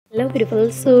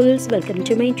beautiful souls, welcome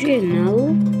to my channel.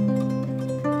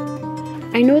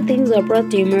 I know things are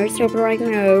pretty messed up right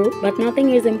now, but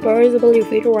nothing is impossible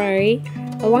if we try.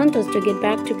 I want us to get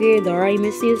back together. I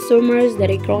miss you so much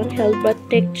that I can't help but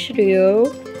text you.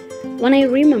 When I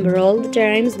remember all the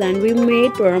times that we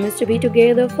made promise to be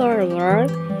together forever,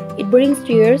 it brings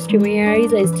tears to my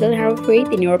eyes. I still have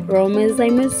faith in your promise. I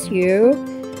miss you.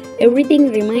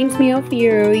 Everything reminds me of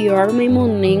you. You are my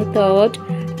morning thought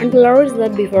and the hours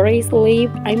that before I sleep.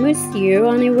 I miss you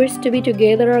and I wish to be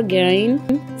together again.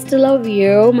 Still love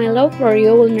you. My love for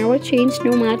you will never change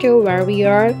no matter where we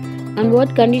are and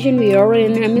what condition we are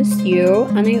in. I miss you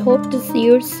and I hope to see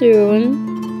you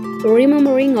soon.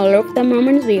 Remembering all of the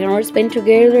moments we have spent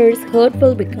together is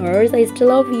hurtful because I still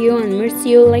love you and miss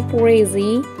you like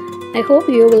crazy. I hope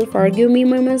you will forgive me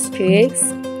my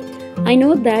mistakes. I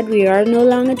know that we are no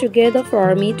longer together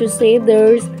for me to say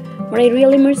this, but I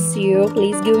really miss you.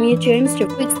 Please give me a chance to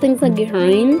fix things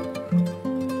again.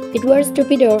 It was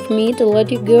stupid of me to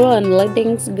let you go and let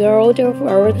things go out of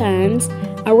our hands.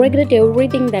 I regret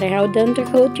everything that I have done to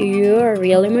hurt you. I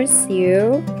really miss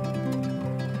you.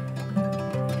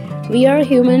 We are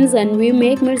humans and we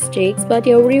make mistakes, but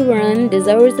everyone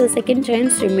deserves a second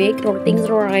chance to make things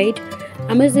right.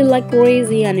 I miss you like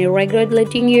crazy and I regret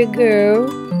letting you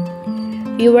go.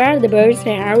 You are the best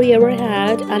I have ever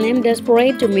had and I'm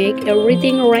desperate to make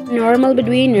everything right normal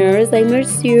between us. I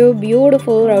miss you,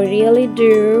 beautiful, I really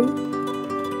do.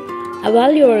 I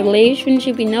value our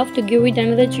relationship enough to give it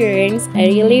another chance. I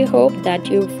really hope that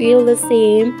you feel the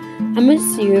same. I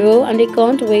miss you and I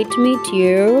can't wait to meet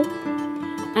you.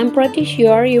 I'm pretty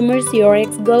sure you miss your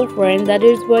ex-girlfriend, that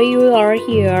is why you are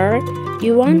here.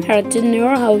 You want her to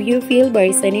know how you feel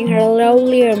by sending her a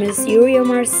lovely I miss you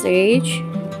message.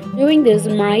 Doing this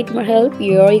might help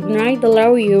you ignite the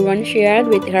love you once shared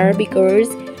with her because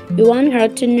you want her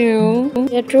to know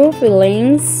your true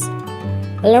feelings.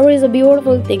 Love is a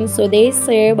beautiful thing, so they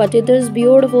say, but it is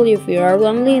beautiful if you are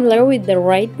only in love with the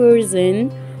right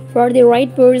person, for the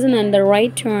right person and the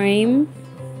right time.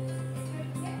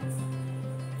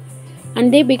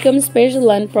 And they become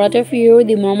special and part of you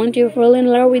the moment you fall in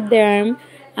love with them.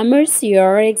 I miss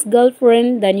your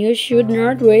ex-girlfriend, then you should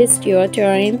not waste your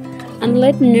time and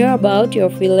let know about your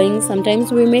feelings.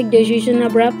 Sometimes we make decisions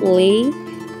abruptly,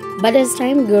 but as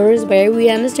time goes by, we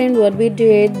understand what we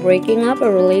did. Breaking up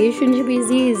a relationship is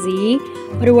easy,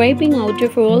 but wiping out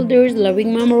of all those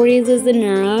loving memories is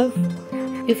enough.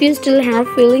 If you still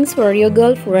have feelings for your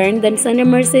girlfriend, then send a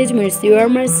message, miss your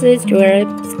message to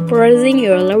her expressing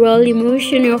your level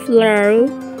emotion of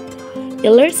love. A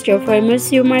list of I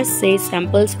miss you message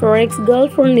samples for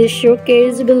ex-girlfriend is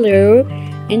showcased below.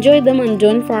 Enjoy them and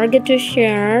don't forget to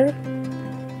share.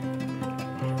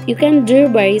 You can do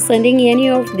by sending any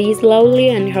of these lovely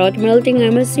and heart-melting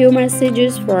I miss you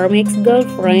messages from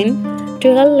ex-girlfriend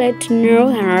to her, let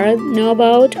know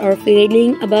about or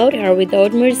feeling about her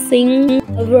without missing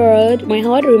a word. My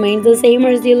heart remains the same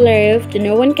as you left.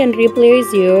 No one can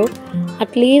replace you,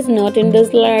 at least not in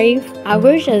this life. I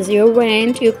wish as you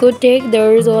went, you could take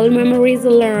those old memories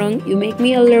along. You make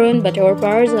me alone, but our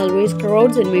past always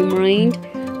crowds in my mind.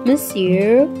 Miss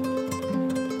you.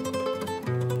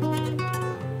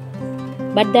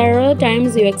 But there are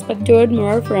times you expected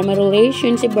more from a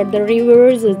relationship, but the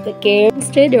reverse is the case.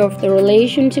 Instead of the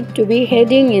relationship to be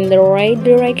heading in the right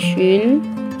direction,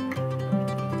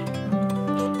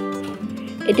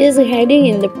 it is heading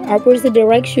in the opposite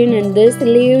direction, and this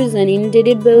leaves an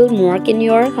indelible mark in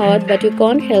your heart, but you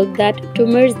can't help that to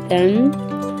miss them.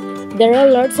 There are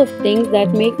lots of things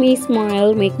that make me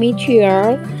smile, make me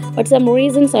cheer, but some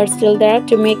reasons are still there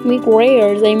to make me cry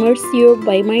as I miss you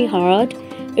by my heart.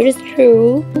 It is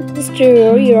true,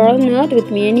 you are not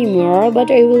with me anymore, but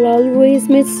I will always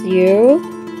miss you.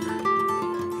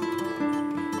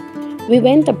 We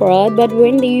went apart, but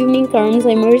when the evening comes,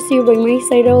 I miss you by my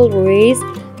side always.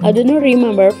 I do not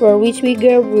remember for which we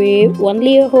gave way,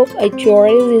 only a hope I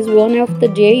cherish is one of the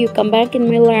day you come back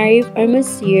in my life. I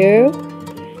miss you.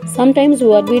 Sometimes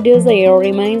what we desire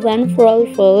remains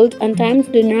unfulfilled, and times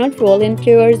do not fall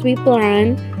into as we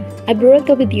plan. I broke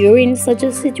up with you in such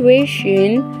a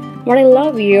situation, but I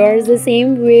love yours the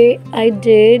same way I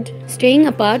did. Staying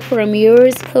apart from you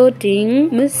is hurting.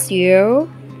 Miss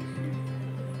you.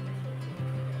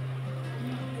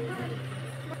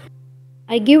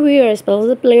 I give you a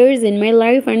special place in my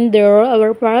life, and though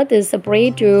our path is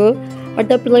separate too, but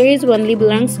the place only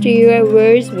belongs to you. I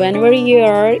wish whenever you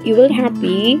will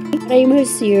happy. I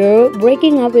miss you.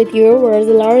 Breaking up with you was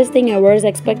the last thing I was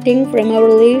expecting from a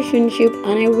relationship,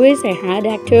 and I wish I had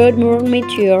acted more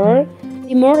mature.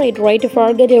 The more I try to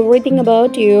forget everything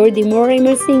about you, the more I'm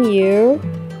missing you.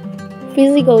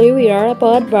 Physically, we are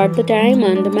apart, but the time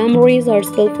and the memories are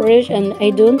still fresh, and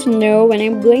I don't know when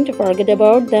I'm going to forget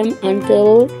about them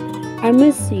until I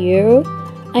miss you.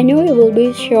 I know you will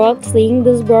be shocked seeing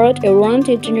this, but I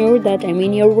wanted to know that I'm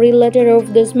in every letter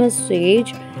of this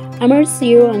message. I miss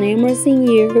you and I'm missing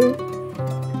you.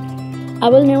 I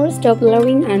will never stop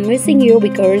loving and missing you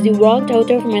because you walked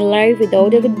out of my life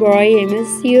without a goodbye. I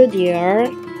miss you,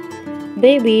 dear.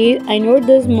 Baby, I know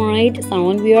this might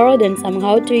sound weird and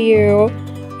somehow to you.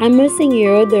 I'm missing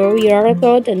you, though we are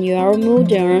apart and you are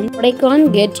moved on. But I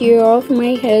can't get you off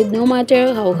my head no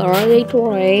matter how hard I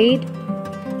tried.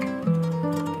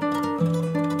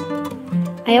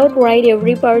 I have tried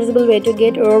every possible way to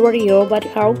get over you, but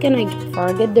how can I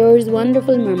forget those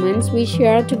wonderful moments we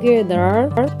shared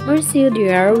together? Miss you,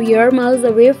 dear. We are miles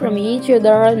away from each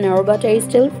other now, but I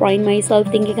still find myself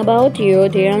thinking about you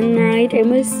day and night. I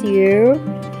miss you.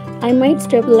 I might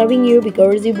stop loving you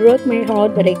because you broke my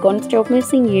heart, but I can't stop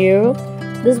missing you.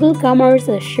 This will come as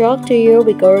a shock to you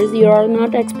because you are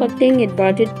not expecting it,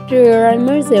 but it's true. I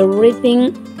miss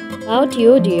everything about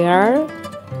you, dear.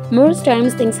 Most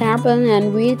times things happen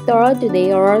and we thought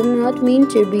they are not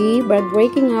meant to be, but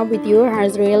breaking up with you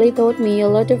has really taught me a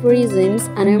lot of reasons,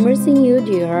 and I'm missing you,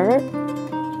 dear.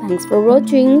 Thanks for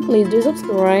watching. Please do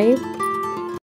subscribe.